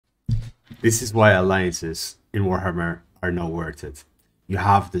This is why alliances in Warhammer are not worth it. You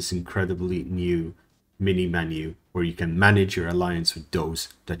have this incredibly new mini menu where you can manage your alliance with those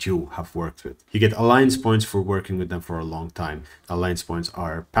that you have worked with. You get alliance points for working with them for a long time. Alliance points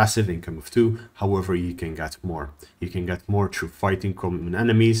are passive income of 2. However, you can get more. You can get more through fighting common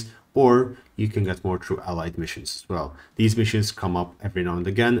enemies, or you can get more through allied missions as well. These missions come up every now and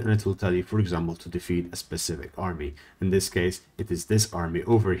again, and it will tell you, for example, to defeat a specific army. In this case, it is this army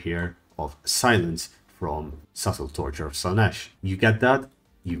over here of Silence from Subtle Torture of Slaanesh. You get that,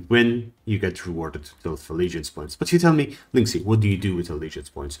 you win, you get rewarded with allegiance points. But you tell me, Linksy, what do you do with allegiance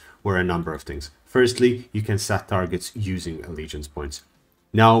points? Well, a number of things. Firstly, you can set targets using allegiance points.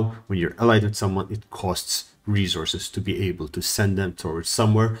 Now, when you're allied with someone, it costs resources to be able to send them towards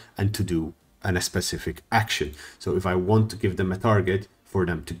somewhere and to do a specific action. So if I want to give them a target for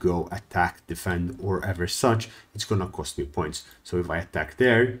them to go attack, defend, or ever such, it's gonna cost me points. So if I attack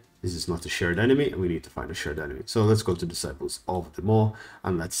there, this is not a shared enemy, and we need to find a shared enemy. So let's go to Disciples of the Maw,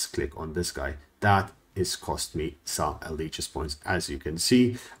 and let's click on this guy. That is cost me some allegiance points, as you can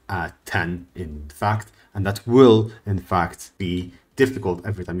see, 10 in fact, and that will in fact be difficult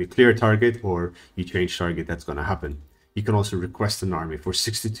every time you clear a target or you change target. That's going to happen. You can also request an army for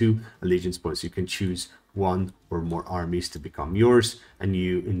 62 allegiance points. You can choose one or more armies to become yours, and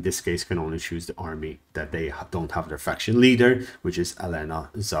you in this case can only choose the army that they don't have their faction leader, which is Elena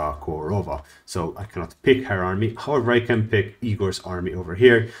Zakharova. So I cannot pick her army. However, I can pick Igor's army over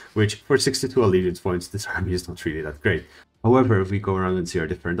here, which for 62 allegiance points, this army is not really that great. However, if we go around and see our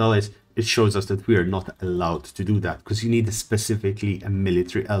different allies, it shows us that we are not allowed to do that, because you need specifically a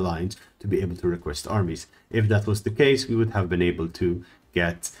military alliance to be able to request armies. If that was the case, we would have been able to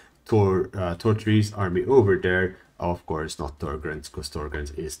get Tortri's army over there. Of course, not Thorgren's, because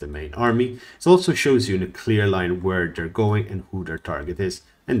Thorgren's is the main army. It also shows you in a clear line where they're going and who their target is.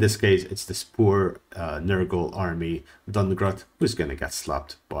 In this case, it's this poor Nurgle army, Dungrut, who's gonna get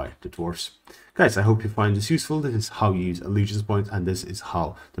slapped by the dwarves. Guys, I hope you find this useful. This is how you use allegiance points, and this is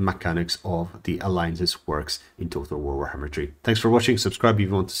how the mechanics of the alliances works in Total War Warhammer 3. Thanks for watching. Subscribe if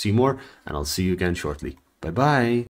you want to see more, and I'll see you again shortly. Bye bye.